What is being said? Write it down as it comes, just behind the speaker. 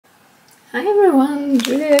Hi everyone,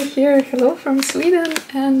 Julia here, hello from Sweden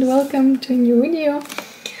and welcome to a new video.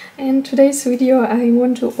 In today's video I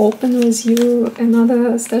want to open with you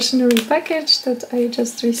another stationery package that I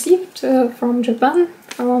just received from Japan,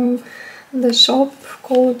 from the shop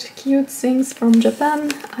called Cute Things from Japan.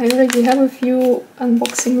 I already have a few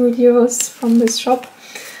unboxing videos from this shop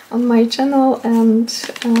on my channel, and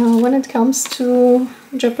when it comes to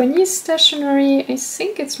Japanese stationery, I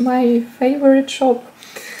think it's my favorite shop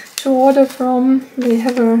to order from. They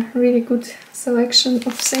have a really good selection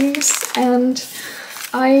of things, and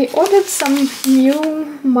I ordered some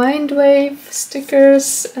new Mindwave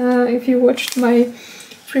stickers. If you watched my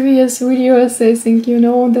previous videos, I think you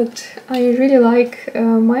know that I really like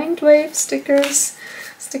Mindwave stickers,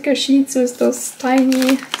 sticker sheets with those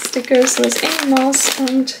tiny stickers with animals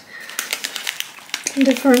and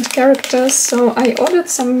different characters. So I ordered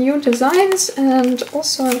some new designs and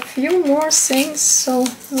also a few more things, so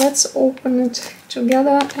let's open it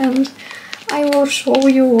together and I will show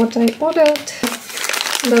you what I ordered.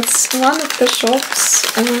 That's one of the shops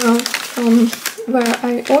from where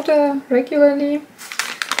I order regularly.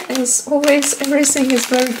 As always, everything is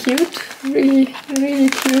very cute, really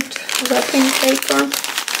cute wrapping paper.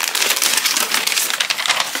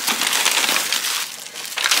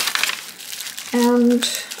 And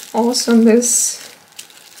also this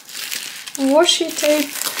washi tape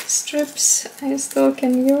strips I still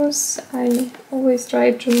can use. I always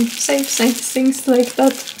try to save things like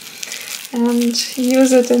that and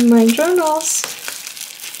use it in my journals.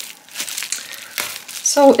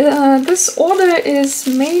 So this order is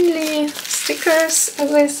mainly stickers,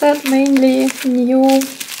 as I said, mainly new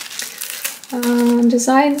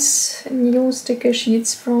designs, new sticker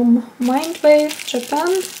sheets from Mindwave,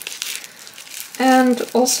 Japan. And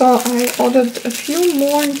also I ordered a few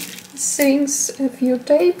more things, a few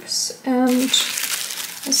tapes and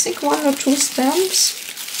I think 1 or 2 stamps.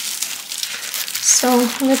 So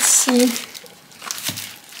let's see.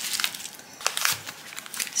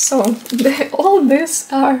 So all these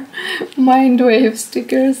are Mindwave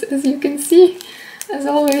stickers, as you can see. As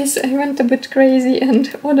always, I went a bit crazy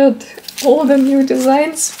and ordered all the new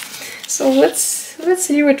designs. So let's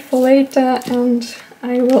leave it for later, and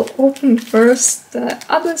I will open first the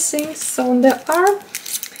other things. So there are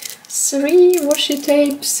 3 washi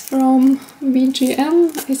tapes from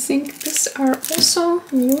BGM. I think these are also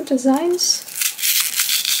new designs.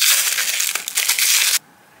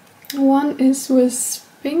 One is with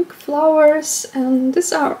pink flowers, and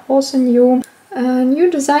these are also new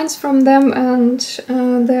designs from them, and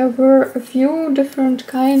there were a few different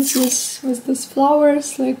kinds with these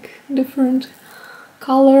flowers, like different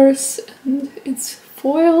colors, and it's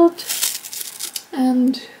foiled,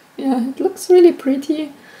 and yeah, it looks really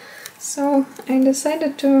pretty. So I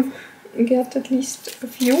decided to get at least a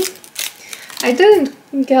few. I didn't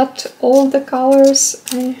get all the colors,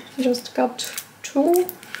 I just got 2,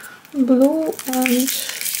 blue and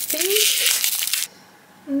pink.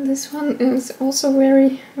 And this one is also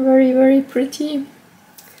very pretty.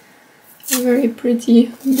 A very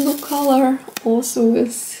pretty blue color, also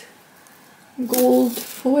with gold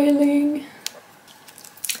foiling.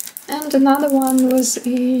 And another one was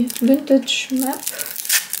a vintage map.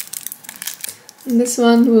 And this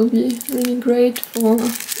one will be really great for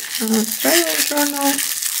a travel journal.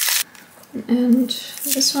 And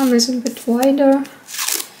this one is a bit wider.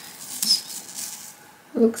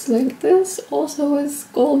 Looks like this, also with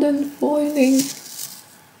golden foiling.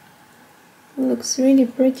 Looks really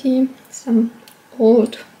pretty. Some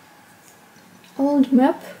old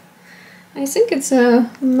map. I think it's a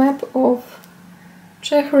map of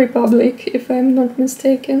Czech Republic, if I'm not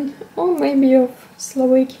mistaken, or maybe of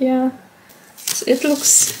Slovakia. It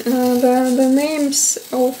looks the names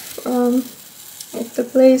of the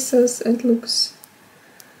places. It looks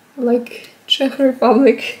like Czech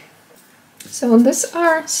Republic. So these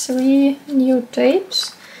are 3 new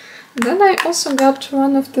tapes. Then I also got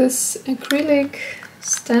one of these acrylic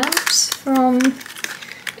stamps from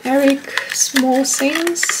Eric Small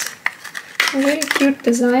Things. Really cute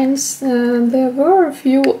designs. There were a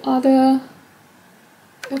few other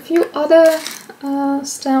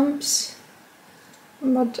stamps,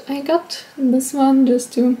 but I got this one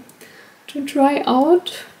just to try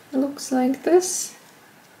out. It looks like this,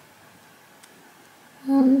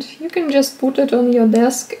 and you can just put it on your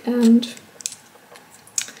desk, and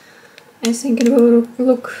I think it will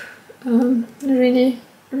look really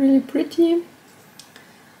pretty.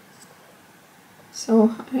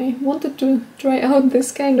 So I wanted to try out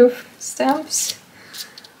this kind of stamps,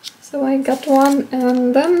 so I got one.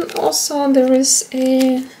 And then also there is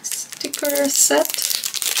a sticker set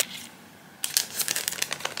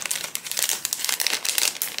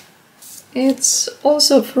It's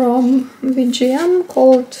also from BGM,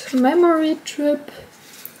 called Memory Trip,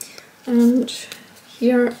 and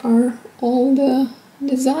here are all the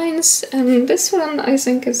designs. And this one I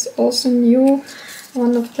think is also new,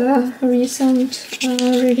 one of the recent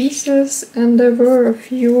releases, and there were a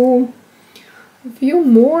few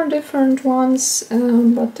more different ones,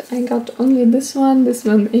 but I got only this one. This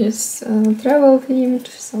one is travel themed,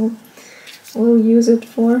 so we'll use it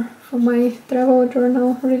for my travel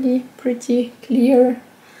journal. Really pretty clear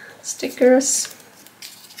stickers.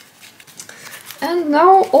 And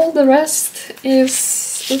now all the rest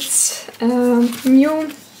is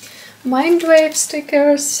new Mindwave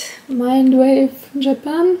stickers, Mindwave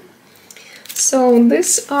Japan. So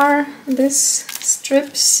these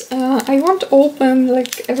strips. I won't open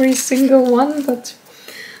like every single one, but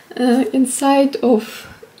inside of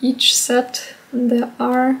each set there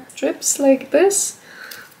are strips like this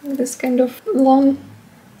kind of long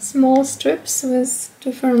small strips with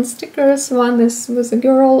different stickers. One is with a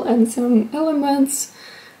girl and some elements,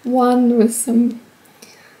 one with some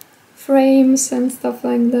frames and stuff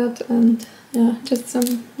like that, and yeah, just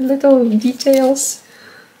some little details.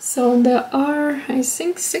 So there are, I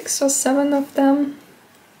think, 6 or 7 of them,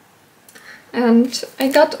 and I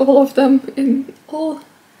got all of them in all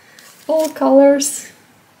colors.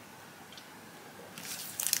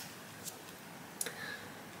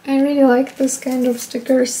 I really like this kind of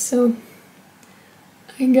stickers, so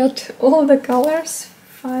I got all the colors,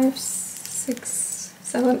 5, 6,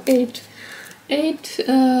 7, 8,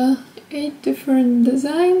 8 different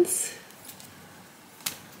designs.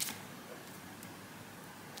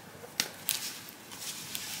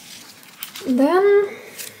 Then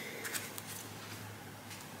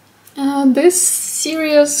this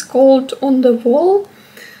series called On the Wall,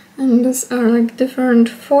 and these are like different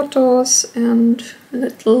photos and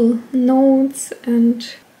little notes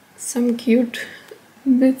and some cute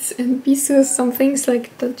bits and pieces, some things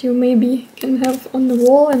like that you maybe can have on the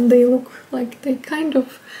wall, and they look like they kind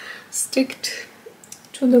of stick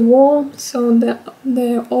to the wall. So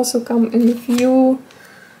they also come in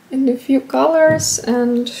a few colors,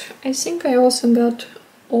 and I think I also got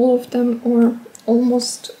all of them, or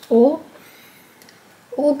almost all.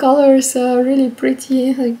 All colors are really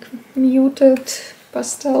pretty, like muted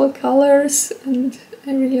pastel colors, and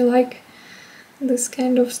I really like this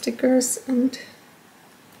kind of stickers, and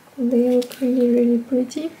they look really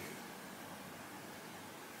pretty.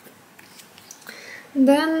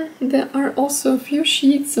 Then there are also a few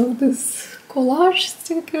sheets of this collage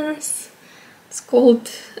stickers. It's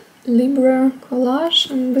called Libre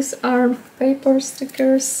Collage, and these are paper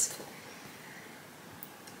stickers.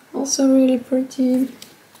 Also really pretty.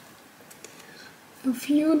 A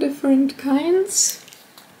few different kinds.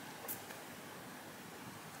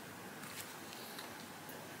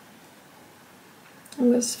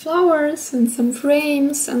 With flowers and some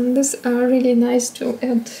frames, and these are really nice to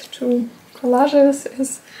add to collages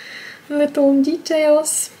as little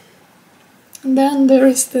details. And then there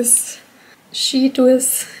is this sheet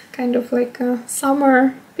with kind of like a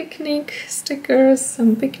summer picnic stickers,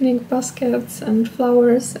 some picnic baskets and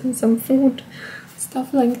flowers and some food,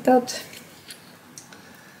 stuff like that.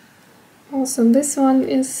 Also this one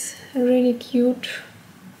is really cute.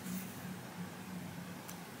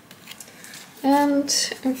 And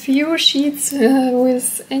a few sheets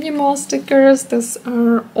with animal stickers. These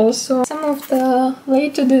are also some of the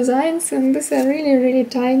later designs, and these are really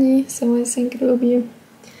tiny, so I think it will be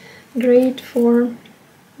great for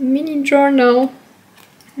mini journal.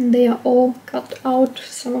 And they are all cut out,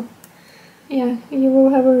 so yeah, you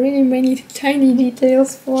will have really many tiny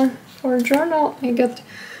details for a journal. I got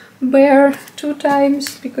bear 2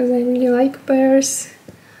 times because I really like bears.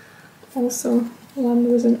 Also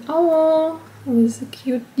one with an owl, with a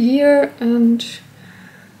cute deer and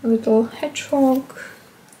a little hedgehog.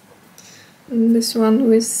 And this one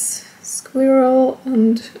with squirrel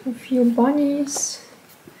and a few bunnies.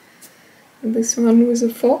 And this one with a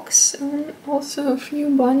fox and also a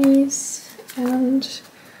few bunnies. And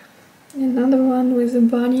another one with a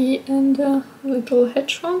bunny and a little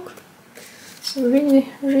hedgehog. So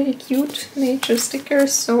really cute nature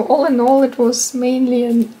stickers. So all in all, it was mainly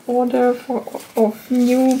an order of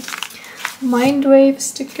new Mindwave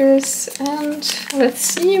stickers. And let's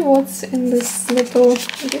see what's in this little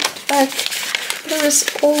gift bag. There is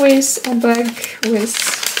always a bag with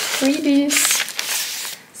freebies.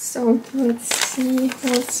 So let's see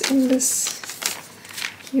what's in this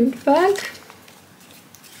cute bag.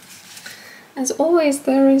 As always,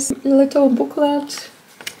 there is a little booklet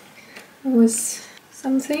with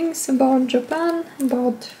some things about Japan,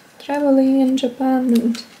 about traveling in Japan,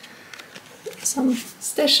 and some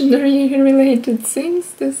stationery related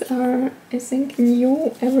things. These are, I think,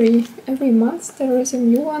 new every month. There is a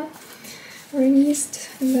new one released.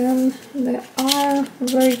 And then there are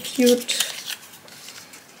very cute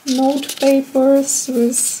note papers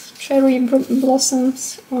with cherry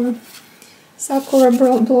blossoms or sakura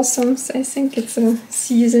blossoms. I think it's a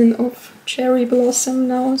season of cherry blossom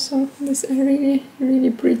now, so these are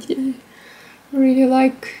really pretty. I really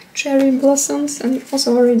like cherry blossoms, and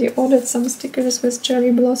also already ordered some stickers with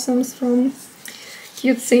cherry blossoms from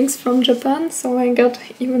Cute Things from Japan, so I got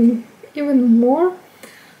even more.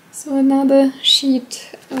 So another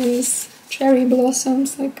sheet with cherry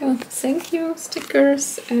blossoms, like a thank you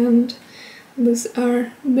stickers, and these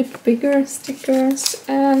are a bit bigger stickers,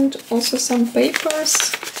 and also some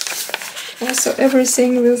papers. Also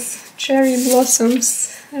everything with cherry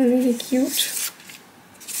blossoms, really cute.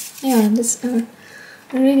 Yeah, these are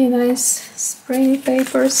really nice spring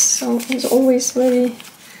papers, so as always very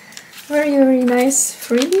nice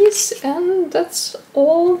freebies. And that's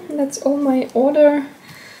all my order.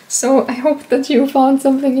 So I hope that you found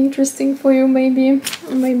something interesting for you. Maybe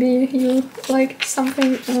you liked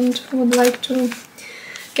something and would like to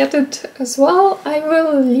get it as well. I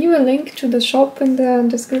will leave a link to the shop in the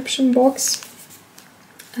description box.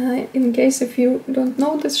 In case if you don't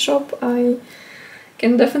know this shop, I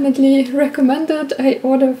can definitely recommend it. I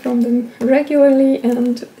order from them regularly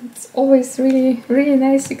and it's always really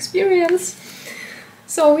nice experience.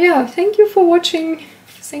 So yeah, thank you for watching.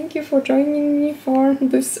 Thank you for joining me for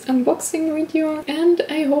this unboxing video, and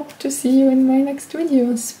I hope to see you in my next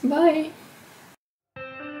videos. Bye!